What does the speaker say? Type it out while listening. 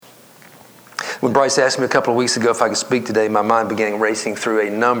When Bryce asked me a couple of weeks ago if I could speak today, my mind began racing through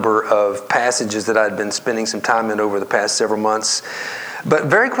a number of passages that I'd been spending some time in over the past several months. But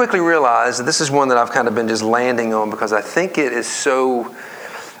very quickly realized that this is one that I've kind of been just landing on because I think it is so,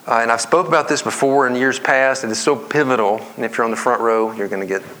 and I've spoke about this before in years past, it is so pivotal. And if you're on the front row, you're going to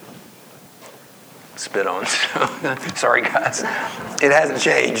get spit on. Sorry, guys. It hasn't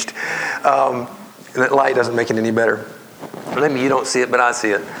changed. That light doesn't make it any better. Maybe you don't see it, but I see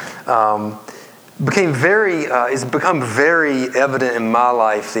it. It's become very evident in my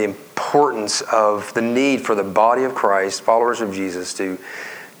life the importance of the need for the body of Christ, followers of Jesus, to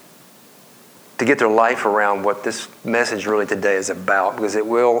get their life around what this message really today is about, because it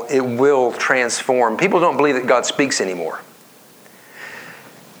will transform. People don't believe that God speaks anymore.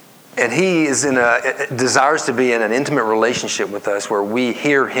 And He is desires to be in an intimate relationship with us where we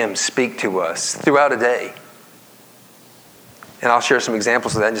hear Him speak to us throughout a day. And I'll share some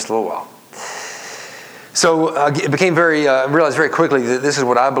examples of that in just a little while. So it became I realized very quickly that this is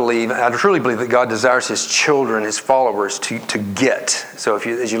what I believe. I truly believe that God desires His children, His followers, to get. So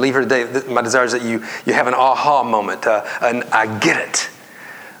as you leave here today, my desire is that you have an aha moment, an I get it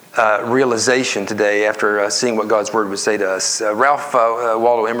realization today after seeing what God's Word would say to us. Ralph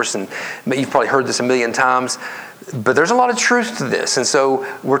Waldo Emerson, you've probably heard this a million times, but there's a lot of truth to this. And so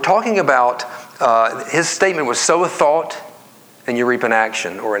we're talking about, his statement was, sow a thought and you reap an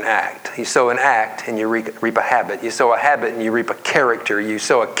action or an act. You sow an act and you reap a habit. You sow a habit and you reap a character. You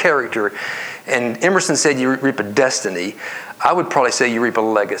sow a character, and Emerson said you reap a destiny. I would probably say you reap a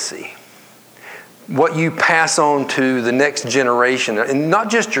legacy. What you pass on to the next generation, and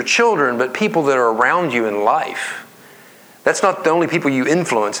not just your children, but people that are around you in life. That's not the only people you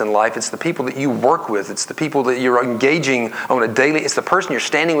influence in life. It's the people that you work with. It's the people that you're engaging on a daily. It's the person you're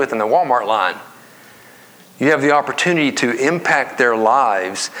standing with in the Walmart line. You have the opportunity to impact their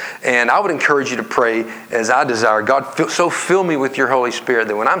lives. And I would encourage you to pray as I desire. God, so fill me with your Holy Spirit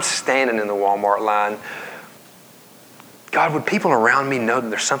that when I'm standing in the Walmart line, God, would people around me know that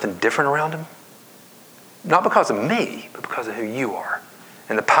there's something different around them? Not because of me, but because of who you are.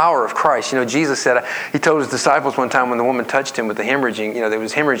 And the power of Christ. You know, Jesus said, He told His disciples one time when the woman touched Him with the hemorrhaging, there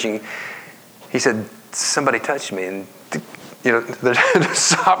was hemorrhaging, He said, somebody touched me. And the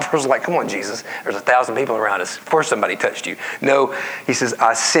disciples were like, come on, Jesus, there's 1,000 people around us. Of course somebody touched you. No, He says,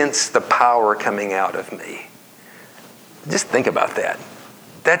 I sense the power coming out of me. Just think about that.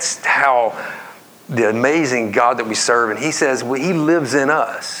 That's how the amazing God that we serve. And He says, He lives in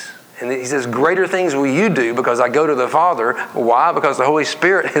us. And He says, greater things will you do because I go to the Father. Why? Because the Holy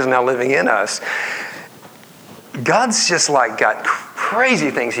Spirit is now living in us. God's just got crazy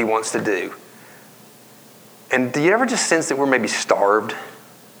things He wants to do. And do you ever just sense that we're maybe starved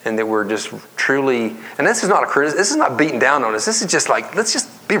and that we're just truly, and this is not a criticism, this is not beating down on us. This is just let's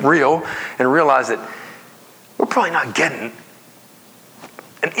just be real and realize that we're probably not getting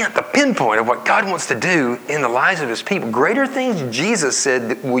the pinpoint of what God wants to do in the lives of His people. Greater things, Jesus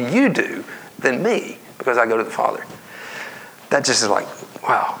said, will you do than me because I go to the Father. That just is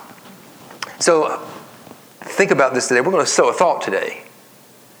wow. So think about this today. We're going to sow a thought today.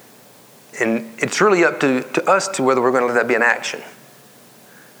 And it's really up to us to whether we're going to let that be an action.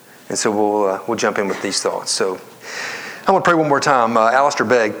 And so we'll jump in with these thoughts. So I want to pray one more time. Alistair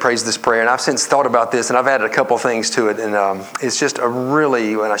Begg prays this prayer, and I've since thought about this, and I've added a couple of things to it. And it's just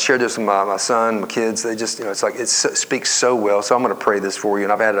when I shared this with my son, my kids, they just, it's it speaks so well. So I'm going to pray this for you,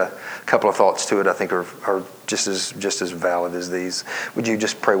 and I've added a couple of thoughts to it I think are just as valid as these. Would you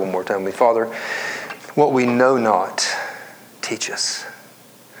just pray one more time with me? Father, what we know not, teach us.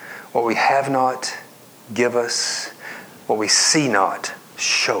 What we have not, give us. What we see not,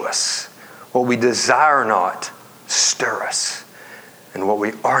 show us. What we desire not, stir us. And what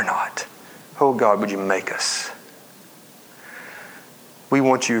we are not, oh God, would you make us? We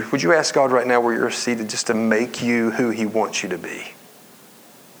want you. Would you ask God right now where you're seated just to make you who He wants you to be?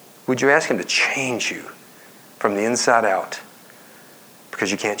 Would you ask Him to change you from the inside out?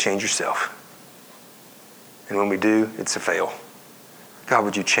 Because you can't change yourself. And when we do, it's a fail. God,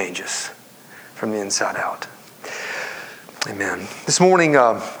 would you change us from the inside out? Amen. This morning,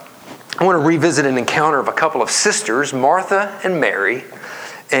 I want to revisit an encounter of a couple of sisters, Martha and Mary,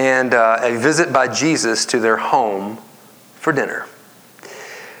 and a visit by Jesus to their home for dinner.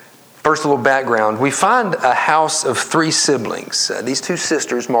 First, a little background. We find a house of three siblings. These two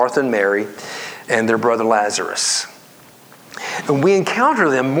sisters, Martha and Mary, and their brother Lazarus. And we encounter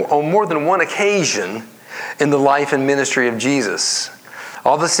them on more than one occasion in the life and ministry of Jesus.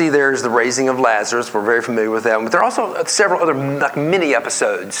 Obviously, there's the raising of Lazarus. We're very familiar with that. But there are also several other mini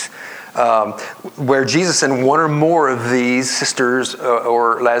episodes where Jesus and one or more of these sisters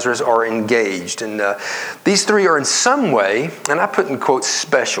or Lazarus are engaged. And these three are in some way, and I put in quotes,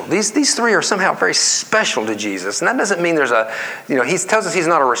 special. These three are somehow very special to Jesus. And that doesn't mean there's he tells us he's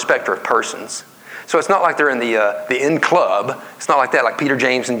not a respecter of persons. So it's not like they're in the in club. It's not like that, like Peter,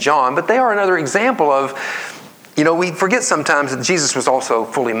 James, and John. But they are another example of, we forget sometimes that Jesus was also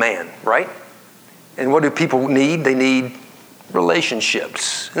fully man, right? And what do people need? They need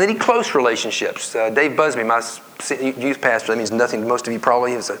relationships. And they need close relationships. Dave Busby, my youth pastor, that means nothing to most of you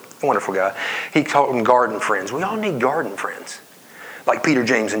probably, is a wonderful guy. He called them garden friends. We all need garden friends, like Peter,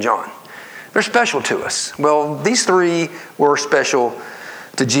 James, and John. They're special to us. Well, these three were special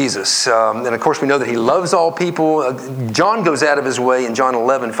to Jesus. And of course, we know that he loves all people. John goes out of his way in John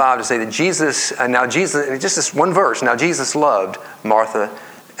 11:5 to say that Jesus, just this one verse, now Jesus loved Martha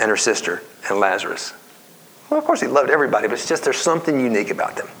and her sister and Lazarus. Well, of course, he loved everybody, but it's just there's something unique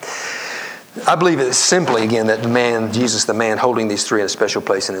about them. I believe it's simply, again, that Jesus, the man, holding these three in a special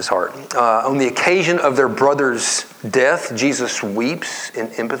place in his heart. On the occasion of their brother's death, Jesus weeps in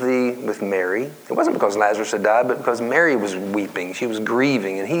empathy with Mary. It wasn't because Lazarus had died, but because Mary was weeping. She was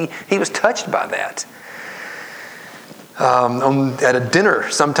grieving, and he was touched by that. At a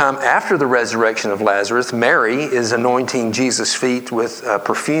dinner sometime after the resurrection of Lazarus, Mary is anointing Jesus' feet with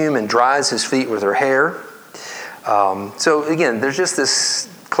perfume and dries his feet with her hair. So again, there's just this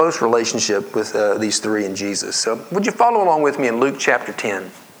close relationship with these three and Jesus. So would you follow along with me in Luke chapter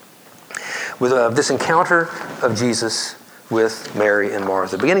 10 with this encounter of Jesus with Mary and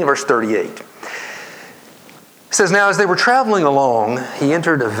Martha, beginning of verse 38. It says, "Now as they were traveling along, he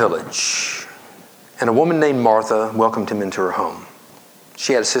entered a village, and a woman named Martha welcomed him into her home.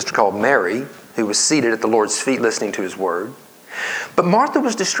 She had a sister called Mary, who was seated at the Lord's feet listening to his word. But Martha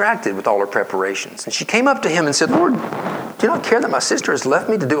was distracted with all her preparations. And she came up to him and said, 'Lord, do you not care that my sister has left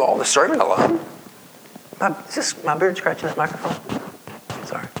me to do all the serving alone?'" Is this my beard scratching that microphone?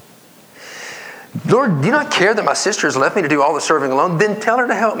 Sorry. "Lord, do you not care that my sister has left me to do all the serving alone? Then tell her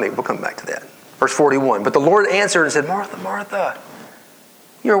to help me." We'll come back to that. Verse 41. "But the Lord answered and said, 'Martha, Martha,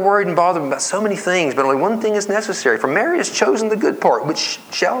 you are worried and bothered about so many things, but only one thing is necessary. For Mary has chosen the good part, which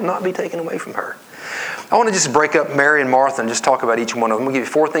shall not be taken away from her.'" I want to just break up Mary and Martha and just talk about each one of them. We'll give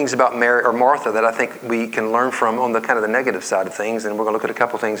you 4 things about Mary or Martha that I think we can learn from on the kind of the negative side of things, and we're going to look at a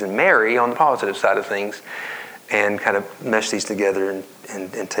couple things in Mary on the positive side of things and kind of mesh these together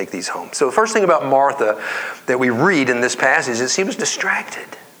and take these home. So the first thing about Martha that we read in this passage is she was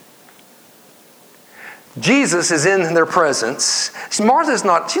distracted. Jesus is in their presence. She's not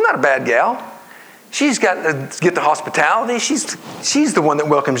a bad gal. She's got to get the hospitality. She's the one that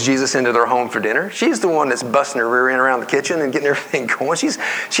welcomes Jesus into their home for dinner. She's the one that's busting her rear end around the kitchen and getting everything going.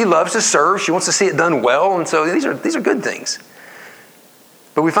 She loves to serve. She wants to see it done well. And so these are good things.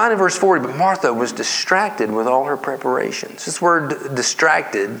 But we find in verse 40, but Martha was distracted with all her preparations. This word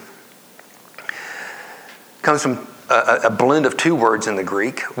distracted comes from a blend of 2 words in the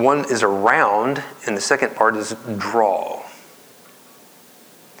Greek. One is around, and the second part is draw.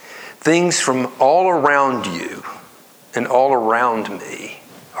 Things from all around you and all around me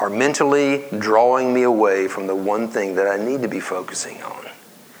are mentally drawing me away from the one thing that I need to be focusing on.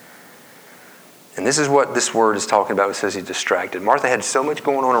 And this is what this word is talking about. It says he's distracted. Martha had so much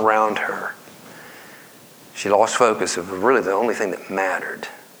going on around her. She lost focus of really the only thing that mattered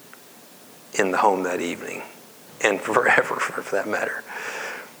in the home that evening and forever, for that matter.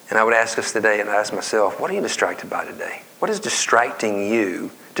 And I would ask us today, and I ask myself, what are you distracted by today? What is distracting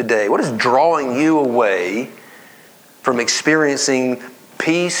you today? What is drawing you away from experiencing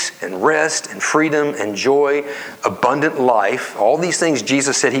peace and rest and freedom and joy, abundant life, all these things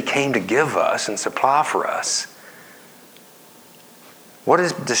Jesus said he came to give us and supply for us? What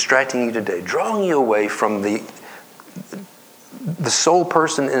is distracting you today? Drawing you away from the sole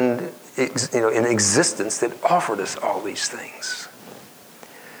person in existence that offered us all these things.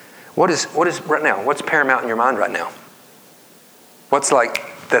 What is right now? What's paramount in your mind right now?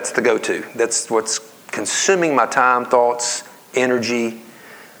 That's the go-to. That's what's consuming my time, thoughts, energy.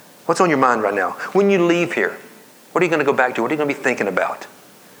 What's on your mind right now? When you leave here, what are you going to go back to? What are you going to be thinking about?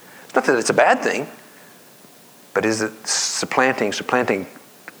 Not that it's a bad thing, but is it supplanting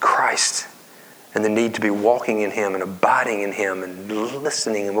Christ and the need to be walking in Him and abiding in Him and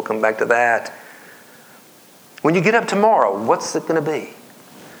listening, and we'll come back to that. When you get up tomorrow, what's it going to be?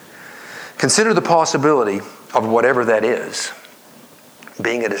 Consider the possibility of whatever that is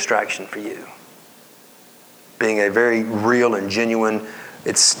being a distraction for you. Being a very real and genuine,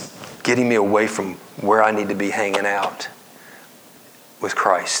 it's getting me away from where I need to be hanging out with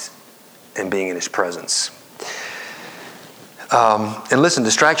Christ and being in His presence. And listen,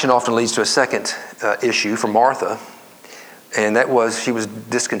 distraction often leads to a second issue for Martha, and that was she was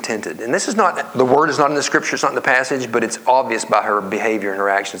discontented. And this is not, the word is not in the scripture, it's not in the passage, but it's obvious by her behavior and her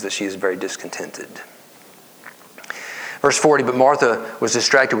actions that she is very discontented. Verse 40, but Martha was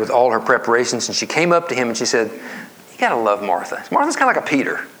distracted with all her preparations, and she came up to him and she said, you got to love Martha. Martha's kind of like a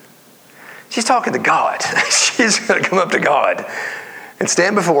Peter. She's talking to God. She's going to come up to God and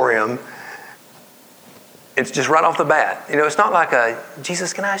stand before him. It's just right off the bat. It's not like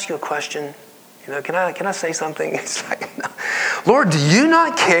Jesus, can I ask you a question? Can I say something? It's like, no. Lord, do you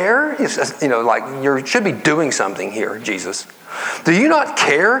not care? Like you should be doing something here, Jesus. Do you not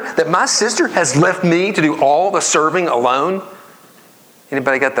care that my sister has left me to do all the serving alone?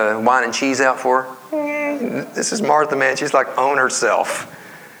 Anybody got the wine and cheese out for her? This is Martha, man. She's like on herself.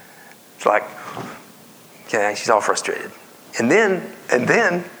 It's like, okay, she's all frustrated. And then,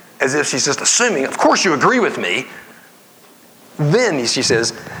 as if she's just assuming, of course you agree with me. Then she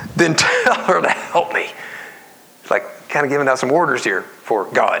says, then tell her to help me. It's like kind of giving out some orders here for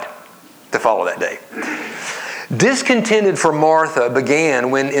God to follow that day. Discontented for Martha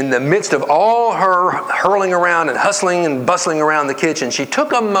began when, in the midst of all her hurling around and hustling and bustling around the kitchen, she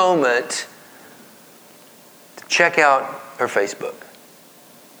took a moment to check out her Facebook,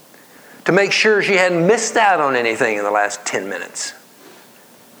 to make sure she hadn't missed out on anything in the last 10 minutes,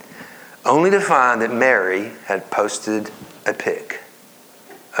 only to find that Mary had posted a pic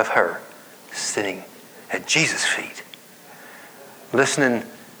of her sitting at Jesus' feet, listening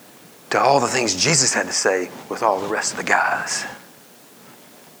to all the things Jesus had to say with all the rest of the guys.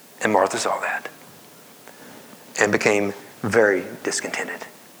 And Martha saw that and became very discontented.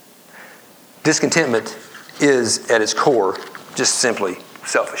 Discontentment is, at its core, just simply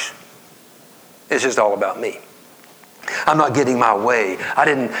selfish. It's just all about me. I'm not getting my way.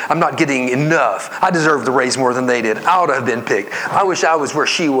 I'm not getting enough. I deserve the raise more than they did. I ought to have been picked. I wish I was where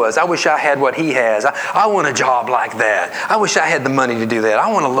she was. I wish I had what he has. I want a job like that. I wish I had the money to do that.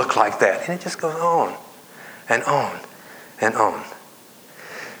 I want to look like that. And it just goes on and on and on.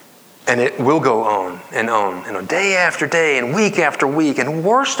 And it will go on and on and on, day after day and week after week. And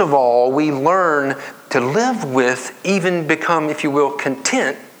worst of all, we learn to live with, even become, if you will,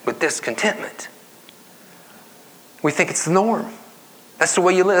 content with discontentment. We think it's the norm. That's the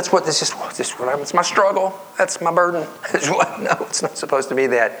way you live. It's my struggle. That's my burden. No, it's not supposed to be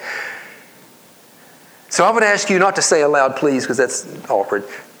that. So I would ask you not to say aloud, please, because that's awkward.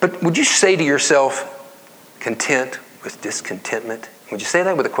 But would you say to yourself, content with discontentment? Would you say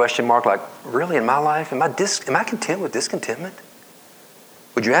that with a question mark, like, really, in my life, am I content with discontentment?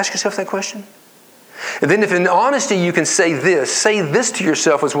 Would you ask yourself that question? And then if in honesty you can say this to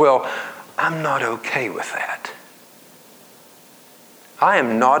yourself as well, I'm not okay with that. I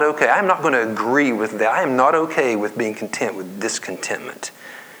am not okay. I am not going to agree with that. I am not okay with being content with discontentment.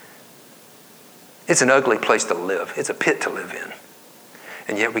 It's an ugly place to live. It's a pit to live in.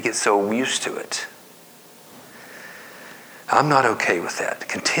 And yet we get so used to it. I'm not okay with that.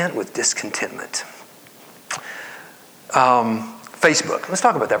 Content with discontentment. Facebook. Let's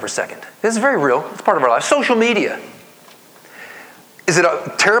talk about that for a second. This is very real. It's part of our life. Social media. Is it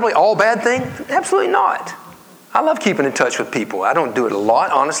a terribly all bad thing? Absolutely not. I love keeping in touch with people. I don't do it a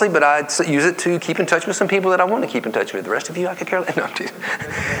lot, honestly, but I use it to keep in touch with some people that I want to keep in touch with. The rest of you, I could care less. No,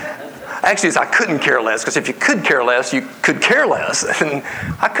 actually, it's I couldn't care less, because if you could care less, you could care less. And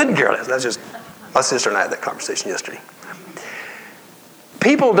I couldn't care less. That's just, my sister and I had that conversation yesterday.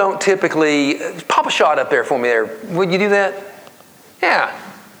 People don't typically, pop a shot up there for me there. Would you do that? Yeah.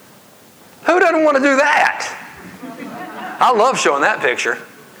 Who doesn't want to do that? I love showing that picture.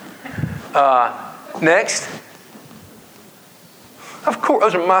 Next. Of course,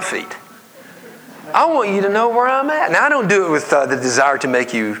 those are my feet. I want you to know where I'm at. Now, I don't do it with the desire to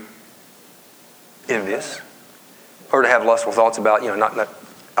make you envious or to have lustful thoughts about, not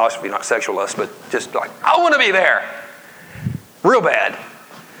obviously not sexual lust, but just like, I want to be there. Real bad.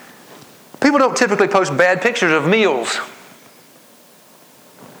 People don't typically post bad pictures of meals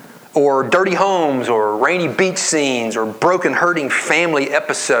or dirty homes or rainy beach scenes or broken, hurting family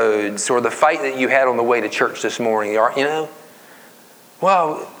episodes or the fight that you had on the way to church this morning.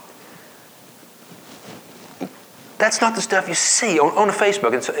 Well, that's not the stuff you see on a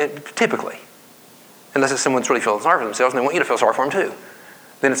Facebook, typically. Unless it's someone that's really feeling sorry for themselves and they want you to feel sorry for them too.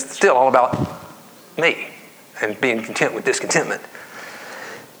 Then it's still all about me and being content with discontentment.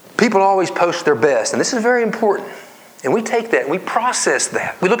 People always post their best, and this is very important. And we take that and we process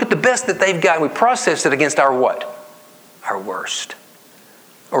that. We look at the best that they've got and we process it against our what? Our worst.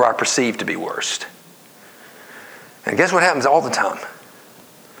 Or our perceived to be worst. And guess what happens all the time?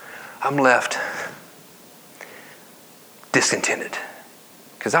 I'm left discontented.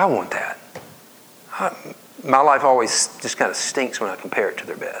 Because I want that. My life always just kind of stinks when I compare it to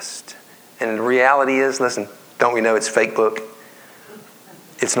their best. And the reality is, listen, don't we know it's fake book?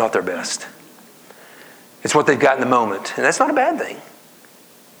 It's not their best. It's what they've got in the moment. And that's not a bad thing.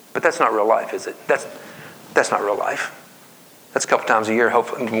 But that's not real life, is it? That's not real life. That's a couple times a year,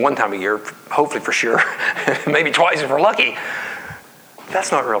 hopefully, one time a year, hopefully for sure. Maybe twice if we're lucky.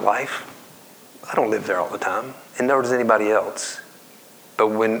 That's not real life. I don't live there all the time, and nor does anybody else.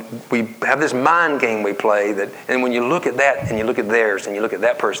 But when we have this mind game we play, and when you look at that, and you look at theirs, and you look at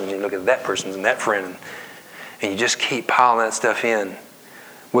that person's, and you look at that person's, and that friend, and you just keep piling that stuff in,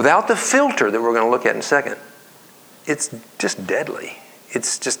 without the filter that we're going to look at in a second, it's just deadly.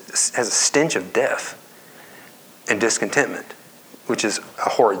 It's just has a stench of death and discontentment, which is a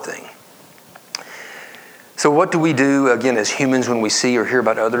horrid thing. So what do we do, again, as humans when we see or hear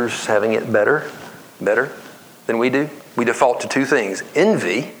about others having it better than we do? We default to two things.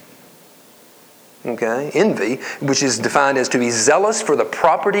 Envy, envy, which is defined as to be zealous for the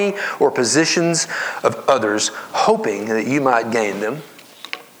property or positions of others, hoping that you might gain them.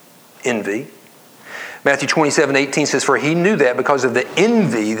 Envy. Matthew 27:18 says, "For he knew that because of the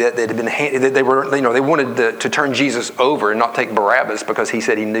envy that had been that they were, they wanted to turn Jesus over and not take Barabbas because he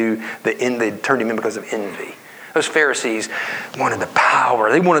said he knew they turned him in because of envy." Those Pharisees wanted the power.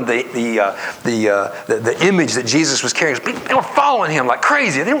 They wanted the image that Jesus was carrying. They were following him like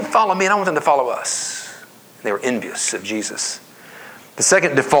crazy. They don't follow me, and I want them to follow us. And they were envious of Jesus. The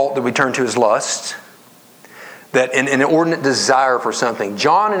second default that we turn to is lust. That an inordinate desire for something.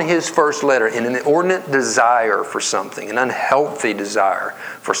 John in his first letter, an inordinate desire for something, an unhealthy desire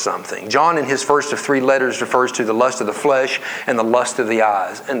for something. John in his first of 3 letters refers to the lust of the flesh and the lust of the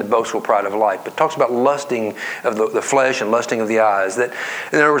eyes and the boastful pride of life. But talks about lusting of the flesh and lusting of the eyes. That,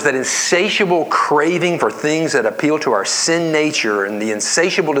 in other words, that insatiable craving for things that appeal to our sin nature and the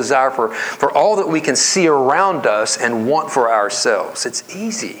insatiable desire for all that we can see around us and want for ourselves. It's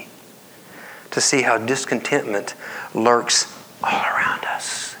easy to see how discontentment lurks all around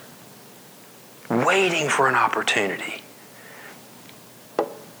us, waiting for an opportunity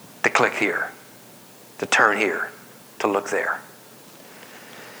to click here, to turn here, to look there.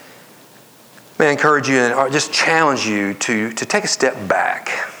 May I encourage you and just challenge you to take a step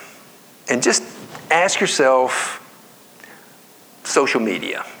back and just ask yourself, social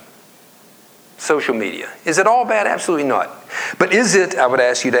media. Social media. Is it all bad? Absolutely not. But is it, I would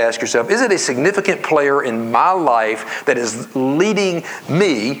ask you to ask yourself, is it a significant player in my life that is leading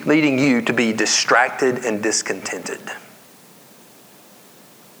you to be distracted and discontented?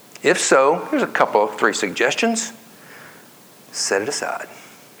 If so, here's a couple of 3 suggestions. Set it aside.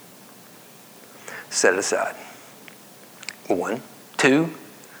 Set it aside. 1. 2,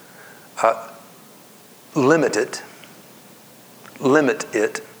 limit it. Limit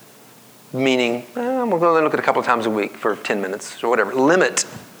it. Meaning, we're going to look at it a couple of times a week for 10 minutes or whatever. Limit.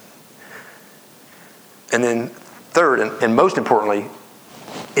 And then third, and most importantly,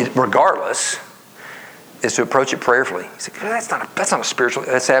 regardless, is to approach it prayerfully. You say, that's not a spiritual,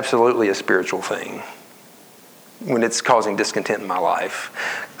 that's absolutely a spiritual thing when it's causing discontent in my life.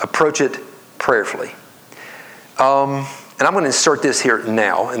 Approach it prayerfully. And I'm going to insert this here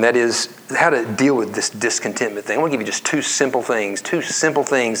now, and that is how to deal with this discontentment thing. I want to give you just 2 simple things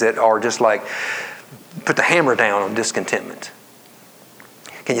that are just like put the hammer down on discontentment.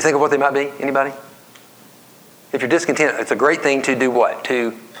 Can you think of what they might be? Anybody? If you're discontent, it's a great thing to do what?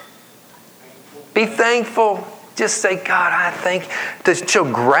 To be thankful. Just say, God, I thank you. To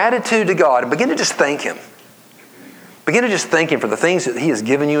show gratitude to God and begin to just thank Him. Begin to just thank Him for the things that He has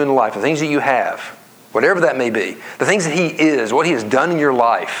given you in life, the things that you have. Whatever that may be. The things that He is, what He has done in your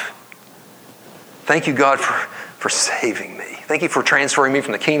life. Thank you, God, for saving me. Thank you for transferring me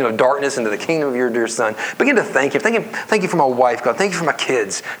from the kingdom of darkness into the kingdom of your dear Son. Begin to thank Him. Thank you for my wife, God. Thank you for my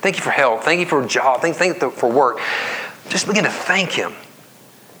kids. Thank you for health. Thank you for a job. Thank you for work. Just begin to thank Him.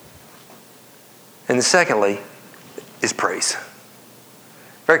 And then secondly is praise.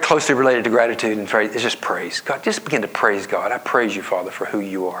 Very closely related to gratitude and praise is just praise. God, just begin to praise God. I praise you, Father, for who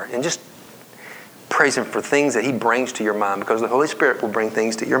you are. And just praise Him for things that He brings to your mind, because the Holy Spirit will bring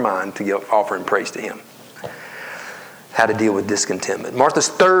things to your mind to offer and praise to Him. How to deal with discontentment. Martha's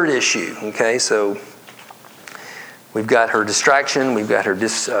third issue, okay, so we've got her distraction, we've got her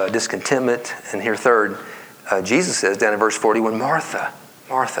discontentment, and here third, Jesus says down in verse 41, Martha,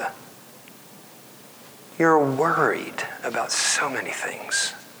 Martha, you're worried about so many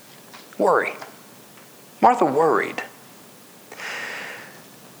things. Worry. Martha worried.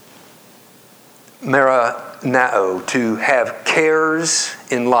 Maranao, to have cares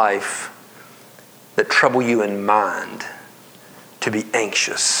in life that trouble you in mind. To be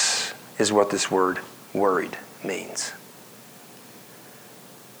anxious is what this word worried means.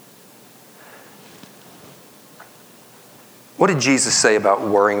 What did Jesus say about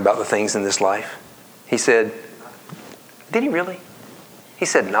worrying about the things in this life? He said, did he really? He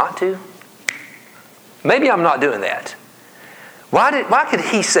said not to? Maybe I'm not doing that. Why could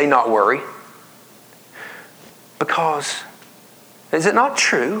he say not worry? Because is it not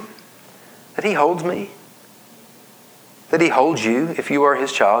true that he holds me? That he holds you if you are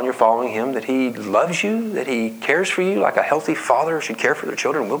his child and you're following him, that he loves you, that he cares for you like a healthy father should care for their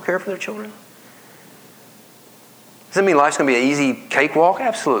children, will care for their children? Does that mean life's going to be an easy cakewalk?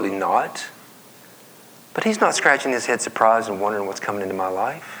 Absolutely not. But he's not scratching his head surprised and wondering what's coming into my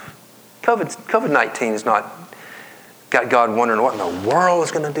life. COVID-19 has not got God wondering what in the world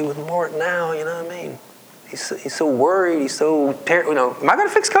is going to do with Mort now, you know what I mean? He's so worried, he's so terrible. Am I going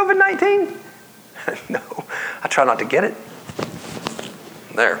to fix COVID-19? No, I try not to get it.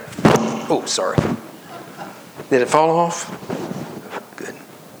 There. Oh, sorry. Did it fall off? Good.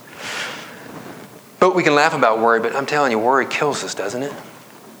 But we can laugh about worry, but I'm telling you, worry kills us, doesn't it?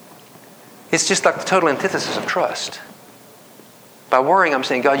 It's just like the total antithesis of trust. By worrying, I'm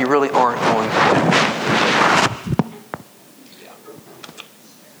saying, God, you really aren't going to do it.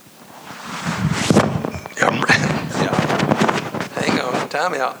 Hang on,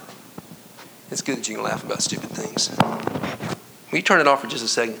 time out. It's good that you can laugh about stupid things. Will you turn it off for just a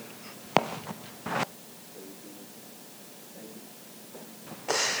second?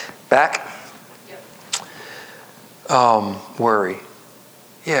 Back? Worry.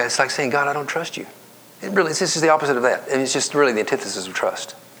 Yeah, it's like saying, God, I don't trust you. This is the opposite of that. And it's just really the antithesis of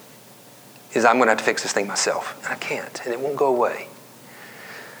trust. Is I'm going to have to fix this thing myself. And I can't. And it won't go away.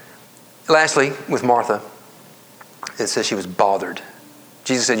 Lastly, with Martha, it says she was bothered.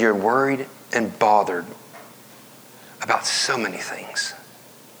 Jesus said, you're worried and bothered about so many things.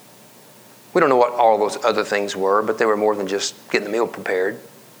 We don't know what all those other things were, but they were more than just getting the meal prepared.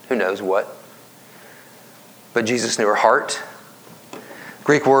 Who knows what. But Jesus knew her heart.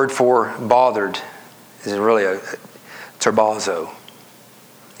 Greek word for bothered is really a terbazo.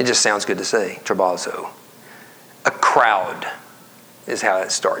 It just sounds good to say, terbazo. A crowd is how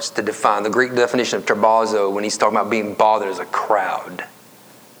it starts to define. The Greek definition of terbazo when he's talking about being bothered is a crowd.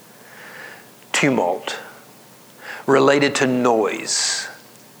 Tumult. Related to noise,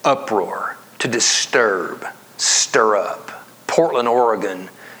 uproar, to disturb, stir up. Portland, Oregon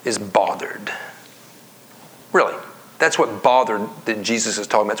is bothered. Really. That's what bothered that Jesus is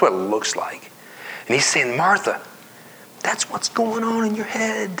talking about. That's what it looks like. And he's saying, Martha, that's what's going on in your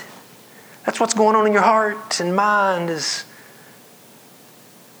head. That's what's going on in your heart and mind is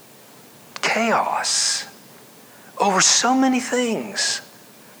chaos over so many things.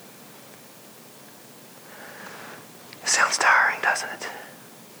 It sounds tiring, doesn't it?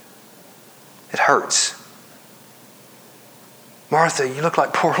 It hurts. Martha, you look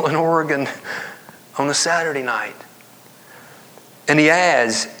like Portland, Oregon on a Saturday night. And he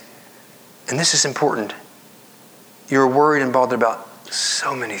adds, and this is important, you're worried and bothered about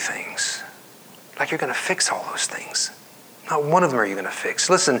so many things. Like you're going to fix all those things. Not one of them are you going to fix.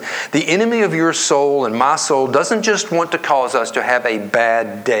 Listen, the enemy of your soul and my soul doesn't just want to cause us to have a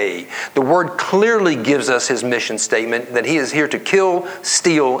bad day. The Word clearly gives us his mission statement that he is here to kill,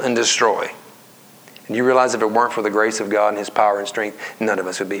 steal, and destroy. And you realize if it weren't for the grace of God and his power and strength, none of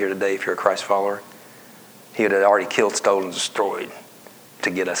us would be here today if you're a Christ follower. He would have already killed, stolen, and destroyed to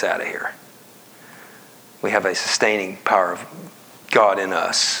get us out of here. We have a sustaining power of God in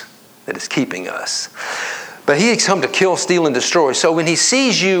us that is keeping us. But he has come to kill, steal, and destroy. So when he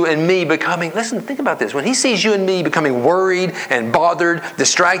sees you and me becoming, listen, think about this. When he sees you and me becoming worried and bothered,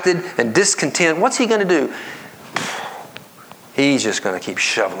 distracted, and discontent, what's he going to do? He's just going to keep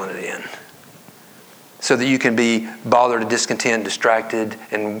shoveling it in. So that you can be bothered, discontent, distracted,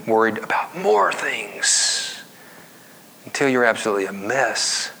 and worried about more things. Until you're absolutely a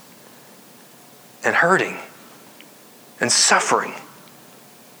mess. And hurting. And suffering.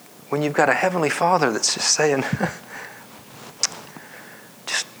 When you've got a Heavenly Father that's just saying,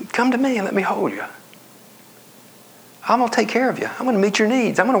 just come to me and let me hold you. I'm going to take care of you. I'm going to meet your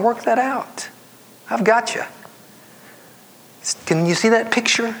needs. I'm going to work that out. I've got you. Can you see that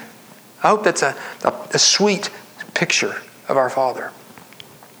picture? I hope that's a sweet picture of our Father.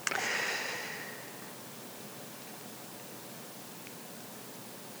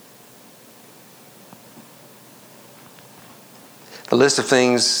 The list of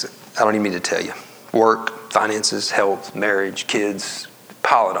things, I don't even need to tell you. Work, finances, health, marriage, kids,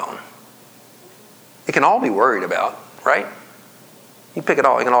 pile it on. It can all be worried about, right? You pick it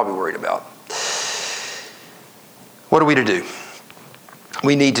all, it can all be worried about. What are we to do?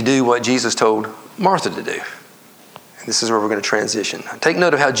 we need to do what Jesus told Martha to do. And this is where we're going to transition. Take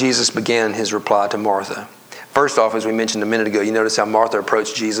note of how Jesus began his reply to Martha. First off, as we mentioned a minute ago, you notice how Martha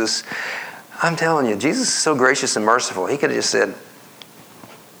approached Jesus. I'm telling you, Jesus is so gracious and merciful. He could have just said,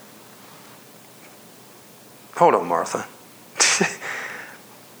 hold on, Martha.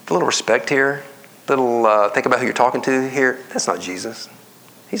 A little respect here. Think about who you're talking to here. That's not Jesus.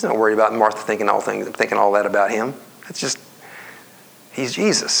 He's not worried about Martha thinking all that about him. It's just, he's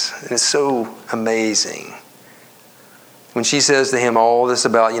Jesus. And it's so amazing. When she says to him all this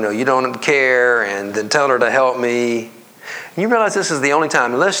about, you don't care, and then tell her to help me. And you realize this is the only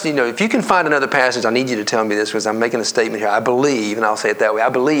time, unless, if you can find another passage, I need you to tell me this, because I'm making a statement here. I believe, and I'll say it that way, I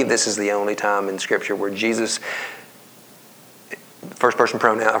believe this is the only time in Scripture where Jesus, first person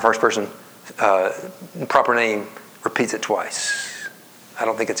proper name, repeats it twice. I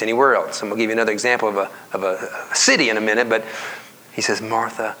don't think it's anywhere else. I'm going to give you another example of a city in a minute, but he says,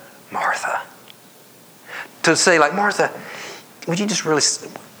 Martha, Martha. To say like, Martha, would you just really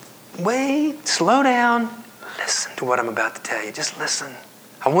wait, slow down, listen to what I'm about to tell you. Just listen.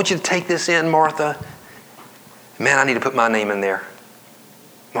 I want you to take this in, Martha. Man, I need to put my name in there.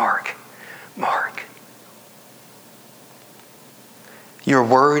 Mark. You're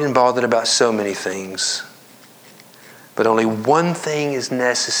worried and bothered about so many things, but only one thing is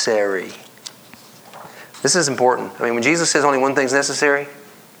necessary. This is important. When Jesus says only one thing is necessary,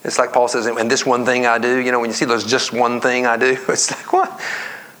 it's like Paul says, and this one thing I do. When you see those just one thing I do, it's like, what?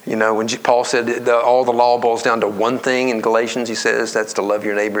 When Paul said all the law boils down to one thing in Galatians, he says that's to love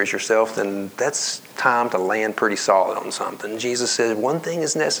your neighbor as yourself, then that's time to land pretty solid on something. Jesus said one thing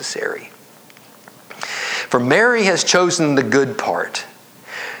is necessary. For Mary has chosen the good part,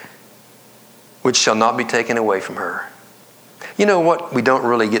 which shall not be taken away from her. What we don't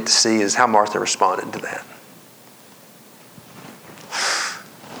really get to see is how Martha responded to that.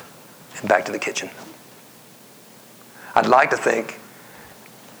 And back to the kitchen. I'd like to think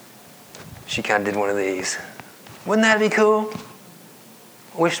she kind of did one of these. Wouldn't that be cool?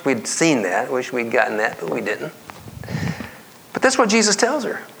 Wish we'd seen that. Wish we'd gotten that, but we didn't. But that's what Jesus tells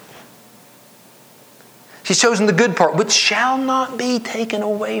her. She's chosen the good part, which shall not be taken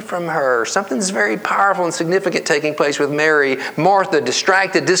away from her. Something's very powerful and significant taking place with Mary. Martha,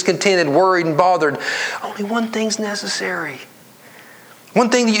 distracted, discontented, worried, and bothered. Only one thing's necessary. One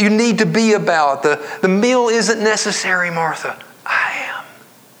thing that you need to be about. The meal isn't necessary, Martha.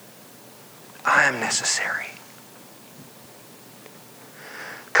 I am necessary.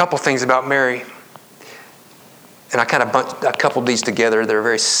 A couple things about Mary. And I coupled these together. They're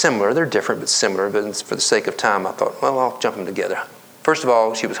very similar. They're different but similar. But for the sake of time, I thought, well, I'll jump them together. First of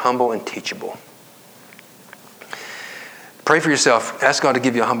all, she was humble and teachable. Pray for yourself. Ask God to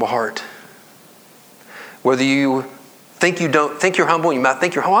give you a humble heart. Whether you think you're humble, you might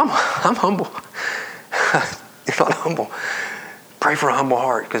think you're humble. I'm humble. You're not humble. Pray for a humble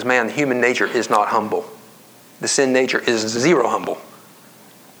heart, because man, human nature is not humble. The sin nature is zero humble.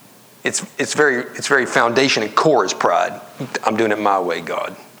 Its very foundation and core is pride. I'm doing it my way,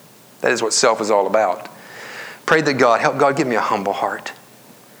 God. That is what self is all about. Pray that help God give me a humble heart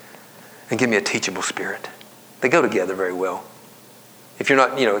and give me a teachable spirit. They go together very well. If you're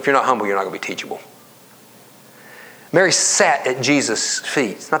not humble, you're not going to be teachable. Mary sat at Jesus'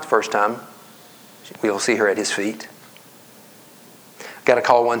 feet. It's not the first time we'll see her at his feet. Got a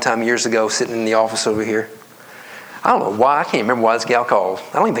call one time years ago, sitting in the office over here. I don't know why. I can't remember why this gal called.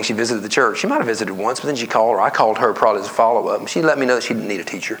 I don't even think she visited the church. She might have visited once, but then she called, or I called her probably as a follow-up. She let me know that she didn't need a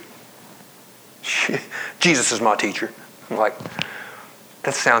teacher. Jesus is my teacher. I'm like,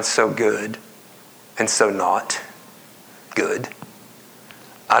 that sounds so good and so not good.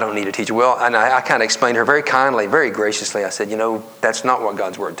 I don't need a teacher. Well, and I kind of explained to her very kindly, very graciously. I said, that's not what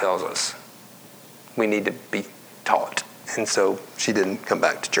God's Word tells us. We need to be taught. And so she didn't come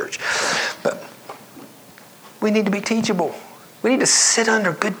back to church. But we need to be teachable. We need to sit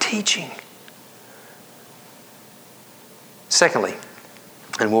under good teaching. Secondly,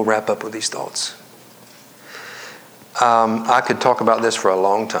 and we'll wrap up with these thoughts. I could talk about this for a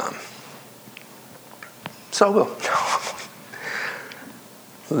long time. So I will.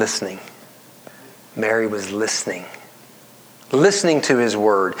 Listening. Mary was listening. Listening to his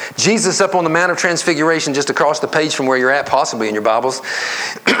word. Jesus up on the Mount of Transfiguration, just across the page from where you're at, possibly in your Bibles.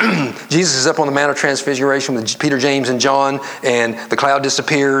 Jesus is up on the Mount of Transfiguration with Peter, James, and John, and the cloud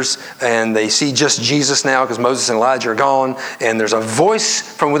disappears, and they see just Jesus now because Moses and Elijah are gone, and there's a voice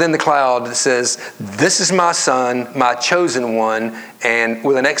from within the cloud that says, "This is my son, my chosen one," and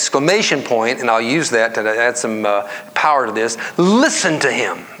with an exclamation point, and I'll use that to add some power to this, "Listen to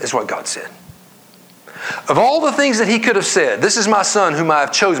him," is what God said. Of all the things that he could have said, this is my son whom I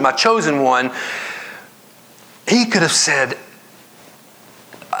have chosen, my chosen one, he could have said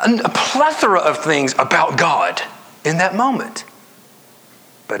a plethora of things about God in that moment.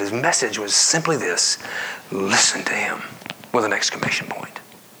 But his message was simply this: listen to him, with an exclamation point.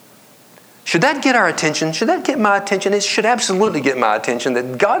 Should that get our attention? Should that get my attention? It should absolutely get my attention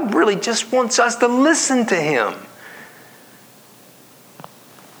that God really just wants us to listen to him.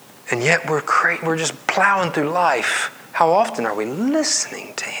 And yet we're just plowing through life. How often are we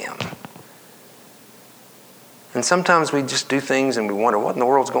listening to him? And sometimes we just do things and we wonder, what in the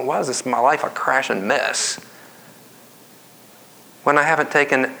world's going on? Why is this my life a crashing mess? When I haven't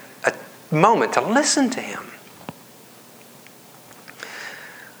taken a moment to listen to him.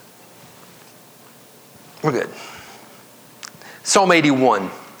 We're good. Psalm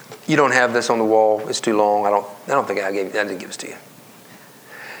 81. You don't have this on the wall. It's too long. I don't think I didn't give this to you.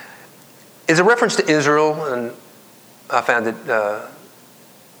 It's a reference to Israel, and I found it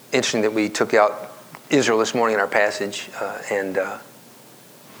interesting that we took out Israel this morning in our passage and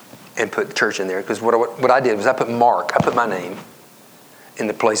put the church in there. Because what I did was I put my name in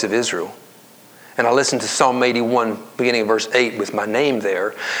the place of Israel. And I listened to Psalm 81, beginning of verse 8, with my name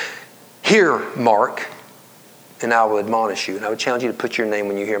there. Hear, Mark, and I will admonish you. And I would challenge you to put your name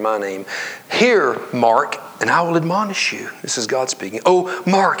when you hear my name. Hear, Mark, and I will admonish you. This is God speaking. Oh,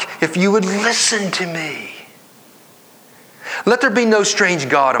 Mark, if you would listen to me. Let there be no strange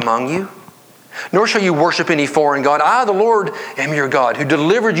God among you, nor shall you worship any foreign God. I, the Lord, am your God, who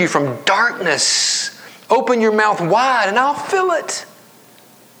delivered you from darkness. Open your mouth wide, and I'll fill it.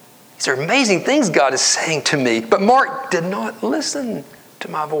 These are amazing things God is saying to me. But Mark did not listen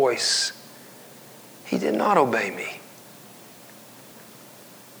to my voice. He did not obey me.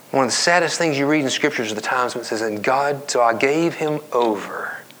 One of the saddest things you read in Scriptures are the times when it says, and God, so I gave him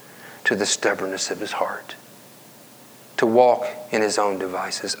over to the stubbornness of his heart, to walk in his own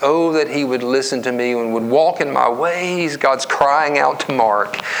devices. Oh, that he would listen to me and would walk in my ways. God's crying out to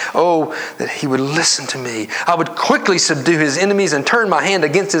Mark. Oh, that he would listen to me. I would quickly subdue his enemies and turn my hand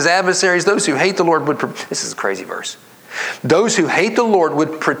against his adversaries. Those who hate the Lord would... This is a crazy verse. Those who hate the Lord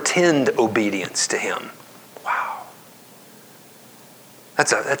would pretend obedience to him. Wow.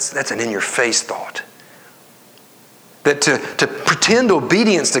 That's an in-your-face thought. That to pretend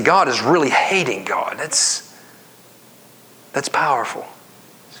obedience to God is really hating God. That's powerful.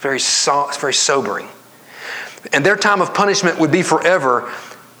 It's very sobering. And their time of punishment would be forever.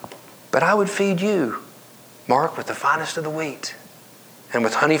 But I would feed you, Mark, with the finest of the wheat, and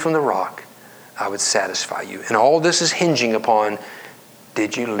with honey from the rock, I would satisfy you. And all this is hinging upon,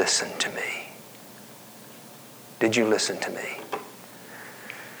 did you listen to me? Did you listen to me?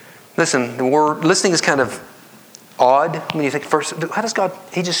 Listen, the word listening is kind of odd when you think first, how does God,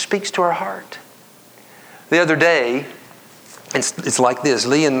 he just speaks to our heart. The other day, it's like this.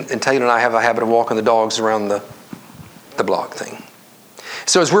 Lee and Taylor and I have a habit of walking the dogs around the block thing.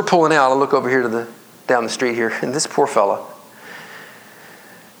 So as we're pulling out, I look over here down the street here, and this poor fella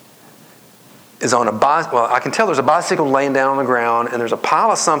is on I can tell there's a bicycle laying down on the ground, and there's a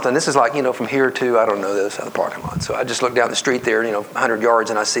pile of something. This is like, from here to, I don't know, the other side of the parking lot. So I just look down the street there, 100 yards,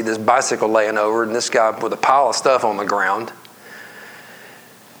 and I see this bicycle laying over, and this guy with a pile of stuff on the ground.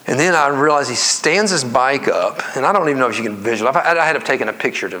 And then I realize he stands his bike up, and I don't even know if you can visualize. I had to have taken a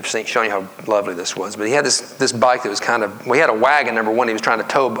picture to show you how lovely this was. But he had this bike that was we had a wagon, number one, he was trying to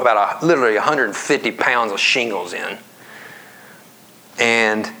tow about literally 150 pounds of shingles in.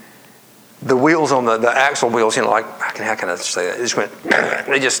 And the wheels on the axle wheels, how can I say that?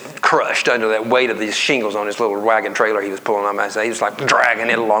 They just crushed under that weight of these shingles on his little wagon trailer he was pulling on. He was like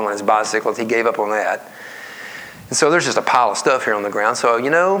dragging it along on his bicycle. He gave up on that. And so there's just a pile of stuff here on the ground. So,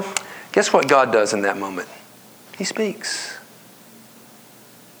 guess what God does in that moment? He speaks.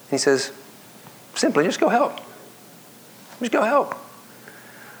 He says, simply, just go help. Just go help.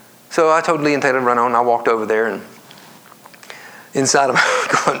 So I told Lee and Taylor to run on. I walked over there, and inside of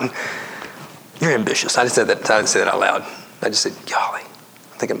going, you're ambitious. I didn't say that out loud. I just said, golly,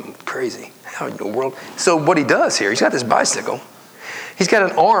 I think I'm crazy. How in the world? So what he does here, he's got this bicycle. He's got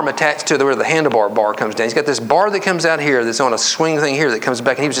an arm attached to where the handlebar bar comes down. He's got this bar that comes out here that's on a swing thing here that comes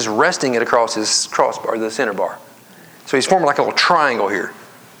back, and he was just resting it across his crossbar, the center bar. So he's forming like a little triangle here.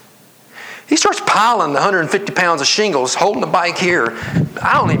 He starts piling the 150 pounds of shingles, holding the bike here.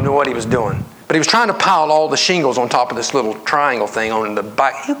 I don't even know what he was doing. But he was trying to pile all the shingles on top of this little triangle thing on the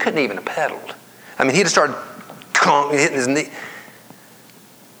bike. He couldn't even have pedaled. I mean, he'd have started hitting his knee.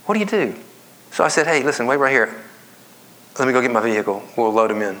 What do you do? So I said, hey, listen, wait right here. Let me go get my vehicle. We'll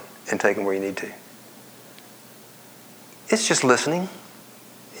load him in and take him where you need to. It's just listening.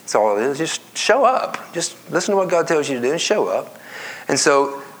 That's all it is. Just show up. Just listen to what God tells you to do and show up. And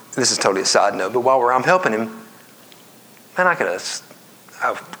so, this is totally a side note, but while I'm helping him, man,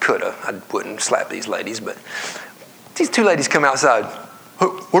 I wouldn't slap these ladies, but these two ladies come outside.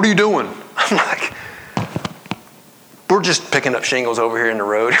 What are you doing? I'm like, we're just picking up shingles over here in the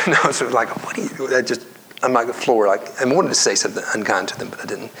road. No, so like, what are you doing? I'm like the floor, I wanted to say something unkind to them, but I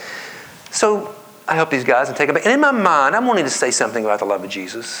didn't. So I help these guys and take them back. And in my mind, I'm wanting to say something about the love of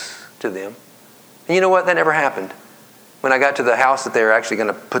Jesus to them. And you know what? That never happened. When I got to the house that they were actually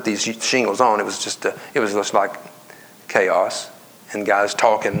going to put these shingles on, it was just like chaos and guys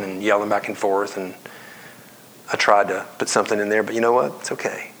talking and yelling back and forth. And I tried to put something in there, but you know what? It's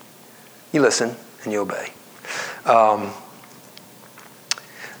okay. You listen and you obey. I'm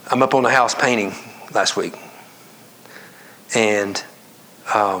up on the house painting last week, and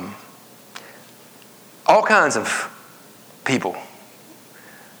all kinds of people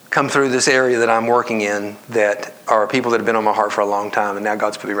come through this area that I'm working in that are people that have been on my heart for a long time, and now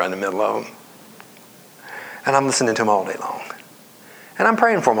God's put me right in the middle of them. And I'm listening to them all day long. And I'm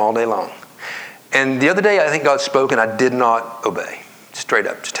praying for them all day long. And the other day, I think God spoke, and I did not obey. Straight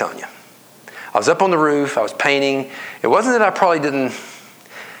up, just telling you. I was up on the roof. I was painting. It wasn't that I probably didn't.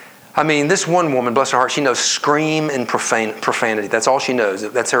 I mean, this one woman, bless her heart, she knows scream and profanity. That's all she knows.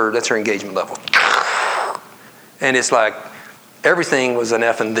 That's her engagement level. And it's like everything was an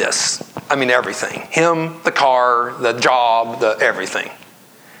F and this. I mean, everything. Him, the car, the job, the everything.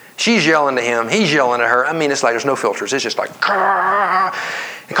 She's yelling to him. He's yelling at her. I mean, it's like there's no filters. It's just like,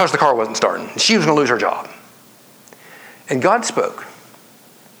 because the car wasn't starting. She was going to lose her job. And God spoke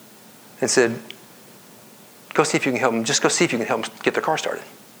and said, go see if you can help them. Just go see if you can help them get their car started.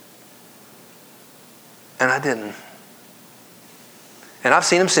 And I didn't. And I've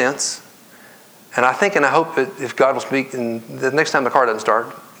seen him since. And I think and I hope that if God will speak, and the next time the car doesn't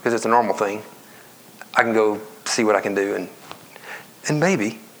start, because it's a normal thing, I can go see what I can do and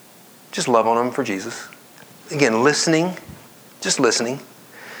maybe just love on them for Jesus. Again, listening, just listening.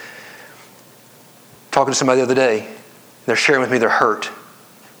 Talking to somebody the other day, they're sharing with me their hurt.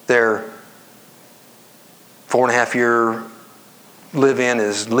 Their 4.5-year live-in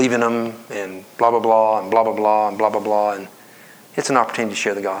is leaving them, and blah, blah, blah, and blah, blah, blah, and blah, blah, blah. And it's an opportunity to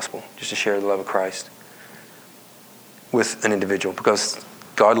share the gospel, just to share the love of Christ with an individual, because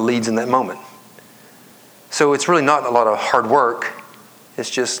God leads in that moment. So it's really not a lot of hard work. It's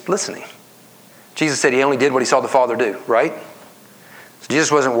just listening. Jesus said he only did what he saw the Father do, right? So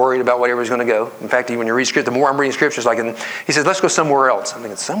Jesus wasn't worried about where he was going to go. In fact, when you read Scripture, the more I'm reading Scriptures, he says, let's go somewhere else. I'm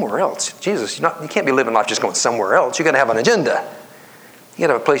thinking, somewhere else? Jesus, you can't be living life just going somewhere else. You've got to have an agenda. You got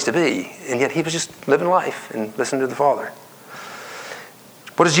to have a place to be. And yet he was just living life and listening to the Father.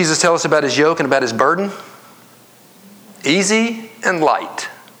 What does Jesus tell us about his yoke and about his burden? Easy and light.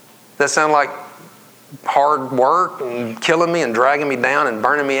 Does that sound like hard work and killing me and dragging me down and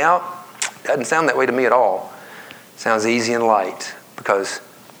burning me out? Doesn't sound that way to me at all. It sounds easy and light, because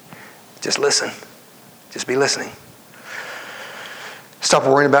just listen. Just be listening. Stop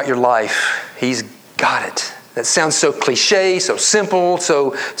worrying about your life. He's got it. That sounds so cliche, so simple,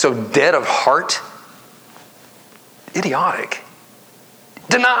 so dead of heart. Idiotic.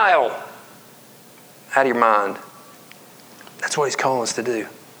 Denial. Out of your mind. That's what he's calling us to do.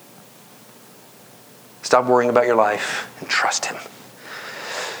 Stop worrying about your life and trust him.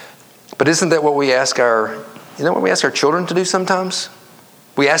 But isn't that what we ask our children to do sometimes?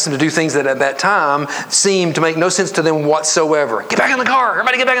 We ask them to do things that at that time seem to make no sense to them whatsoever. Get back in the car.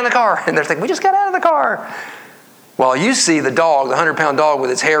 Everybody get back in the car. And they're thinking, we just got out of the car. While you see the dog, the 100-pound dog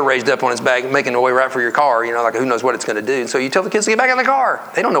with its hair raised up on its back, making a way right for your car, like who knows what it's going to do. And so you tell the kids to get back in the car.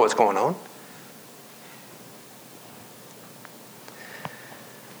 They don't know what's going on.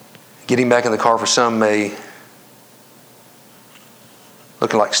 Getting back in the car for some may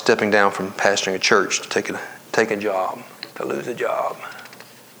look like stepping down from pastoring a church to take a job, to lose a job.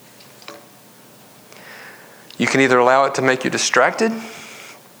 You can either allow it to make you distracted,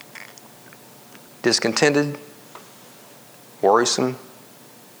 discontented, worrisome,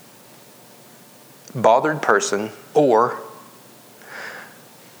 bothered person, or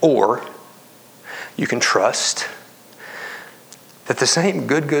you can trust that the same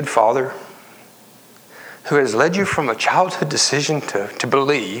good Father who has led you from a childhood decision to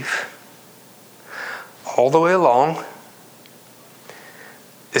believe all the way along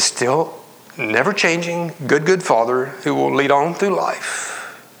is still never changing good Father who will lead on through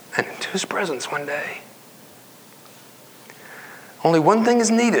life and into his presence one day. Only one thing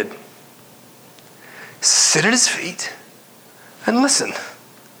is needed. Sit at his feet and listen.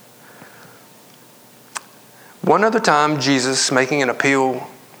 One other time, Jesus, making an appeal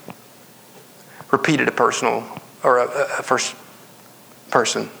repeated a personal, or a first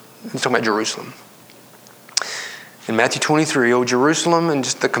person. He's talking about Jerusalem. In Matthew 23, oh Jerusalem, and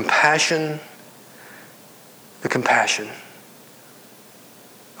just the compassion.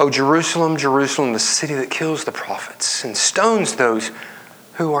 Oh Jerusalem, Jerusalem, the city that kills the prophets and stones those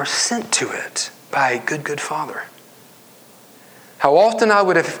who are sent to it by a good Father. How often I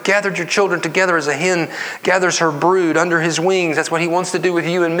would have gathered your children together as a hen gathers her brood under his wings. That's what he wants to do with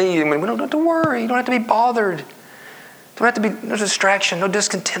you and me. I mean, we don't have to worry. You don't have to be bothered. Don't have to be, no distraction, no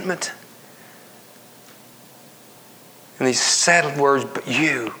discontentment. And these sad words, but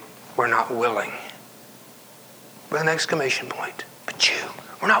you were not willing. With an exclamation point. But you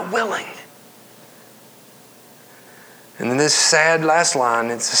were not willing. And then this sad last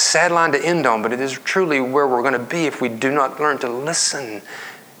line, it's a sad line to end on, but it is truly where we're going to be if we do not learn to listen.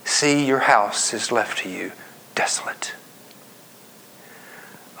 See, your house is left to you desolate.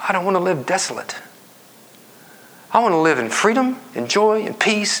 I don't want to live desolate. I want to live in freedom and joy and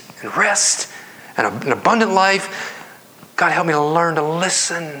peace and rest and an abundant life. God, help me to learn to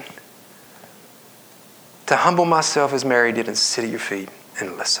listen, to humble myself as Mary did and sit at your feet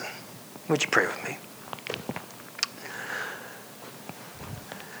and listen. Would you pray with me?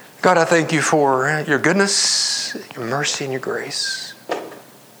 God, I thank you for your goodness, your mercy, and your grace.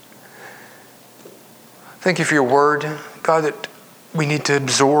 Thank you for your word, God, that we need to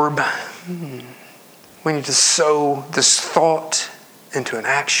absorb. We need to sow this thought into an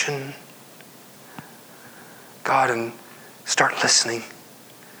action. God, and start listening.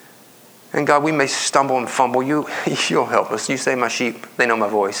 And God, we may stumble and fumble. You'll help us. You say, my sheep, they know my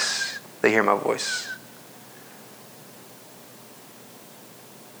voice. They hear my voice.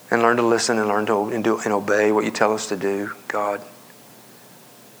 And learn to listen and learn to and obey what you tell us to do, God.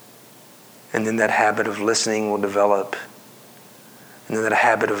 And then that habit of listening will develop. And then that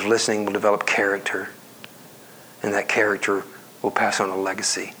habit of listening will develop character. And that character will pass on a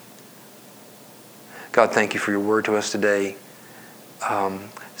legacy. God, thank you for your word to us today.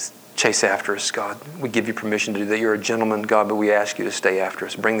 Chase after us, God. We give you permission to do that. You're a gentleman, God, but we ask you to stay after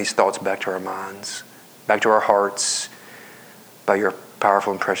us. Bring these thoughts back to our minds, back to our hearts, by your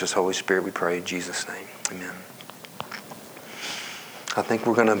powerful and precious Holy Spirit, we pray in Jesus' name. Amen. I think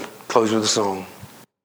we're going to close with a song.